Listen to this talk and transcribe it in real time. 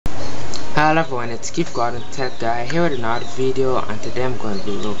Hello everyone, it's Kiva, Tech Guy here with another video, and today I'm going to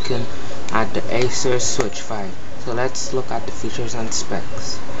be looking at the Acer Switch 5. So let's look at the features and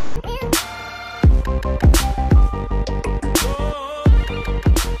specs.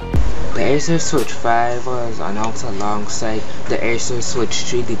 The Acer Switch 5 was announced alongside the Acer Switch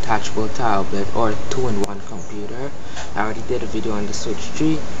 3 detachable tablet or 2-in-1 computer. I already did a video on the Switch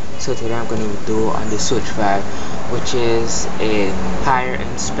 3, so today I'm going to do on the Switch 5, which is a higher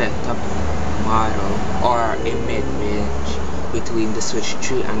end spec model or a mid-range between the Switch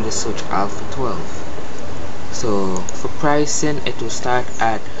 3 and the Switch Alpha 12. So for pricing, it will start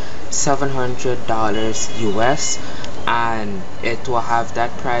at $700 US, and it will have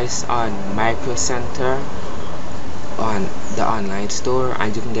that price on Micro Center on the online store,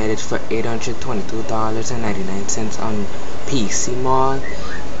 and you can get it for $822.99 on PC Mall,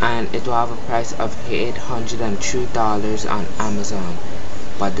 and it will have a price of $803 on Amazon,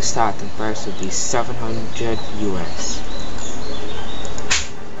 but the starting price will be $700 US.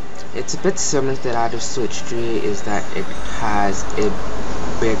 It's a bit similar to that of Switch 3 is that it has a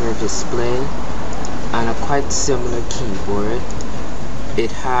bigger display and a quite similar keyboard.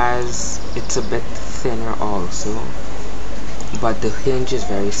 It's a bit thinner also, but the hinge is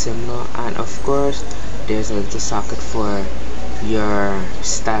very similar, and of course there's a little socket for your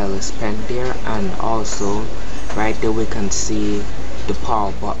stylus pen there, and also right there we can see the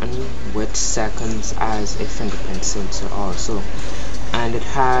power button, which seconds as a fingerprint sensor also, and it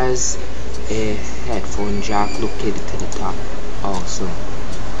has a headphone jack located to the top also.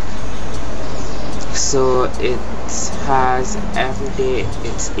 So it's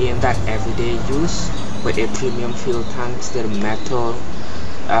aimed at everyday use with a premium fuel tank to the metal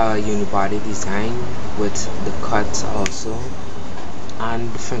unibody design with the cuts also,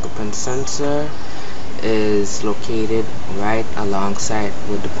 and the fingerprint sensor is located right alongside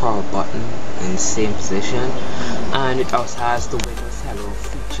with the power button in the same position, and it also has the Windows Hello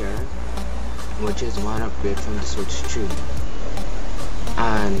feature, which is one upgrade from the Switch 2.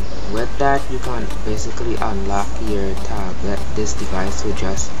 And with that, you can basically unlock your tablet, this device, with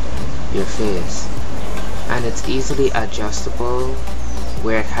just your face, and it's easily adjustable,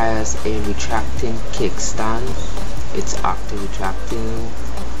 where it has a retracting kickstand. It's octa-retracting,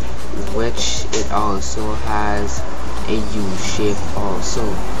 which it also has a U shape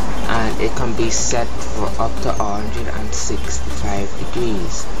also, and it can be set for up to 165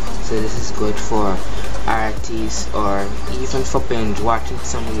 degrees. So this is good for artists or even for binge watching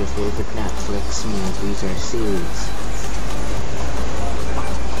some of your favorite Netflix movies or series.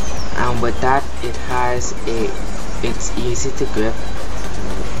 And with that, it's easy to grip,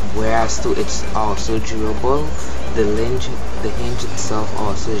 whereas it's also durable. The hinge itself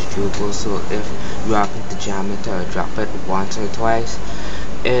also is durable, so if you happen to jam it or drop it once or twice,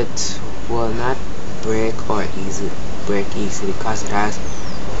 it will not break easily because it has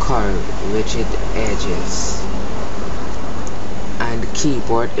curved, rigid edges. And the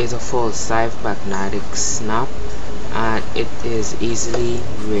keyboard is a full-size magnetic snap, and it is easily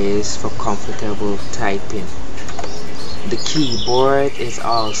raised for comfortable typing. The keyboard is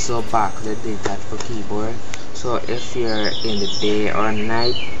also backlit, the detachable keyboard, so if you're in the day or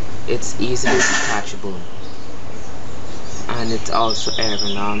night, it's easily detachable. And it's also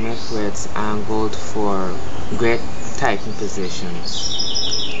ergonomic, where it's angled for great typing positions.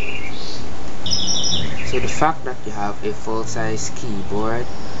 So the fact that you have a full-size keyboard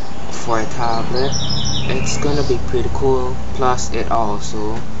for a tablet, it's gonna be pretty cool. Plus it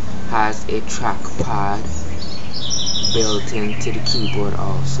also has a trackpad built into the keyboard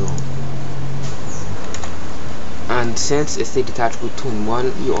also. And since it's a detachable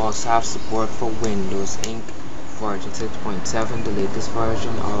 2-in-1, you also have support for Windows Ink version 6.7, the latest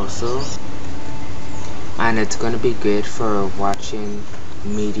version also, and it's gonna be great for watching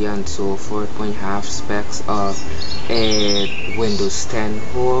media and so forth when you have specs of a Windows 10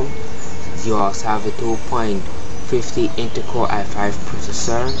 home. You also have a 2.50 Intel-Core i5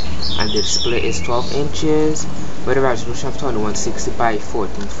 processor, and the display is 12 inches with a resolution of 2160 by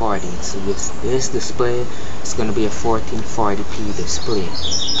 1440. So this display is going to be a 1440p display.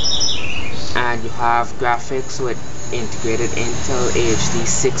 And you have graphics with integrated Intel HD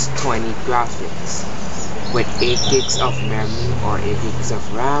 620 graphics with 8 gigs of memory or 8 gigs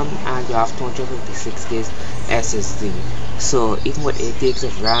of RAM, and you have 256 gigs SSD. So even with 8 gigs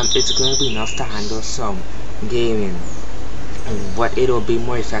of RAM, it's going to be enough to handle some gaming, but it will be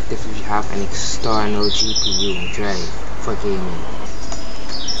more effective if you have an external GPU drive for gaming.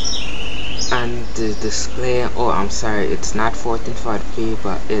 And the display, it's not 1440p,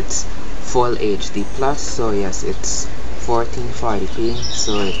 but it's full HD plus, so yes, it's 1440p,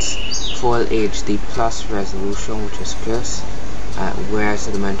 so it's full HD plus resolution, which is plus, whereas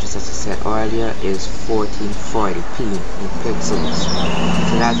the dimensions, as I said earlier, is 1440p in pixels.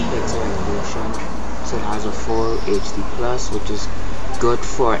 So that's pixel resolution. So it has a full HD plus, which is good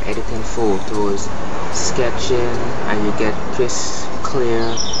for editing photos, sketching, and you get crisp,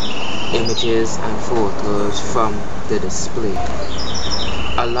 clear images and photos from the display.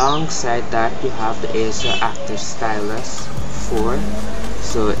 Alongside that, you have the Acer Active Stylus 4.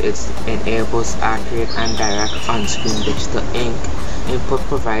 So it enables accurate and direct on-screen digital ink input,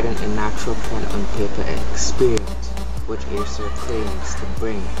 providing a natural pen on paper experience, which Acer claims to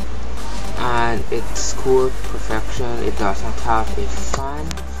bring. And it's cool perfection. It does not have a fan,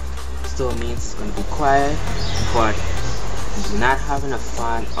 so it means it's going to be quiet, but not having a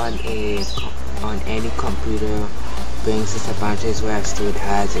fan on any computer brings disadvantages, where still it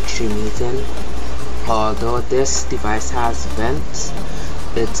has extreme heating. Although this device has vents,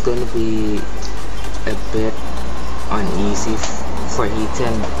 it's going to be a bit uneasy for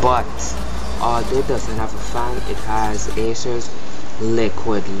heating, but although it doesn't have a fan, it has Acer's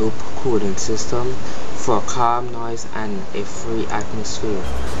liquid loop cooling system for calm noise and a free atmosphere.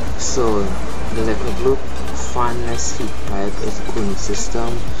 So the liquid loop fanless heat pipe is a cooling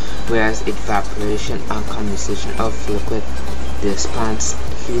system, whereas evaporation and condensation of liquid dispense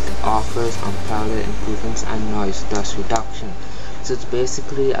heat offers unparalleled improvements and noise dust reduction. So it's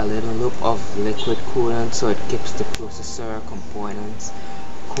basically a little loop of liquid coolant, so it keeps the processor components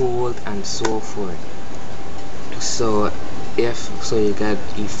cooled and so forth. So you get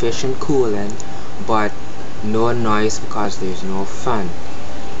efficient cooling but no noise because there's no fan.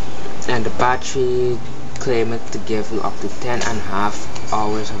 And the battery claiming to give you up to 10.5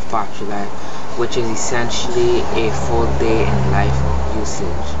 hours of battery life, which is essentially a full day in life of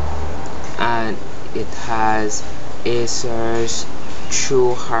usage. And it has Acer's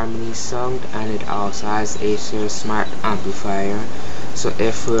True Harmony sound, and it also has Acer's smart amplifier. So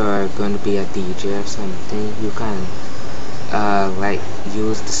if you're going to be a DJ or something, you can like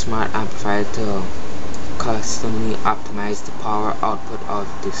use the smart amplifier to customly optimize the power output of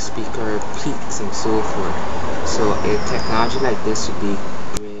the speaker peaks and so forth. So a technology like this would be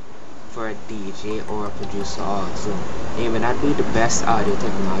great for a DJ or a producer also. It may not be the best audio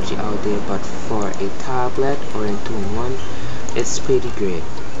technology out there, but for a tablet or in 2-in-1, it's pretty great.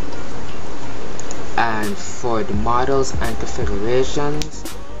 And for the models and configurations,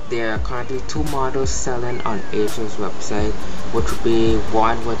 there are currently 2 models selling on Acer's website, which would be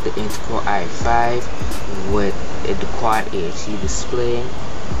one with the Intel i5 with the Quad HD display,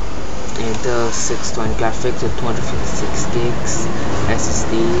 Intel 620 graphics with 256 gigs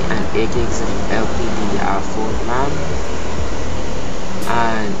SSD and 8 gigs of LPDDR4 RAM,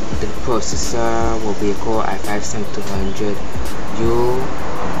 and the processor will be a Core i5-7200U.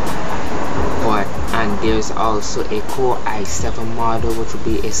 And there's also a Core i7 model, which will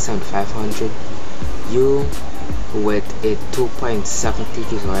be a 7500U with a 2.7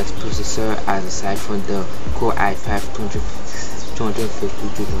 GHz processor, as aside from the Core i5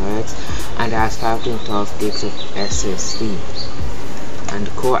 250 GHz, and it has 512 gigs of SSD. And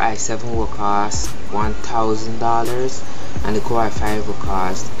the Core i7 will cost $1,000, and the Core i5 will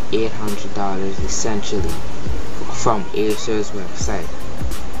cost $800 essentially from Acer's website.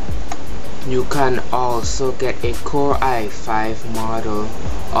 You can also get a Core i5 model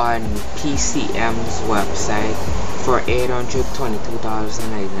on PCM's website for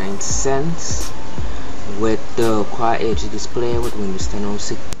 $822.99 with the Quad HD display with Windows 10 on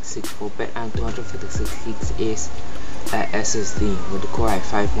 64-bit and 256 gigs SSD with the Core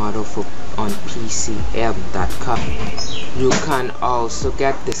i5 model on PCM.com. You can also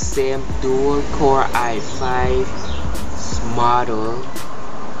get the same dual Core i5 model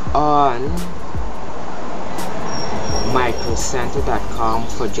on microcenter.com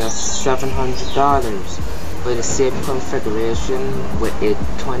for just $700 with the same configuration with a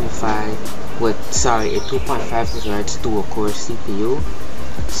 2.5 GHz dual core CPU.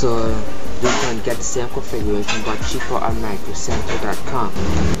 So you can get the same configuration but cheaper on microcenter.com.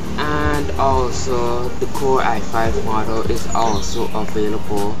 And also the Core i5 model is also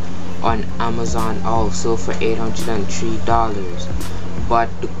available on Amazon also for $803. But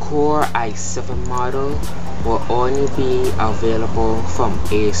the Core i7 model will only be available from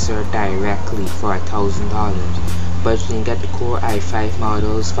Acer directly for $1,000. But you can get the Core i5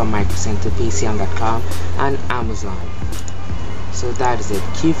 models from Microcenter, PCM.com, and Amazon. So that is it.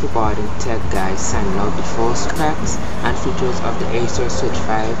 Kiva Tech Guys signing out the full specs and features of the Acer Switch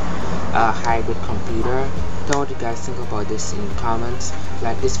 5 hybrid computer. care what you guys think about this in the comments.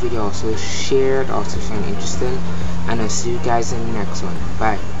 Like this video, also share it also if you find it interesting, and I'll see you guys in the next one.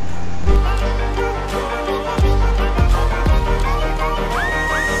 Bye.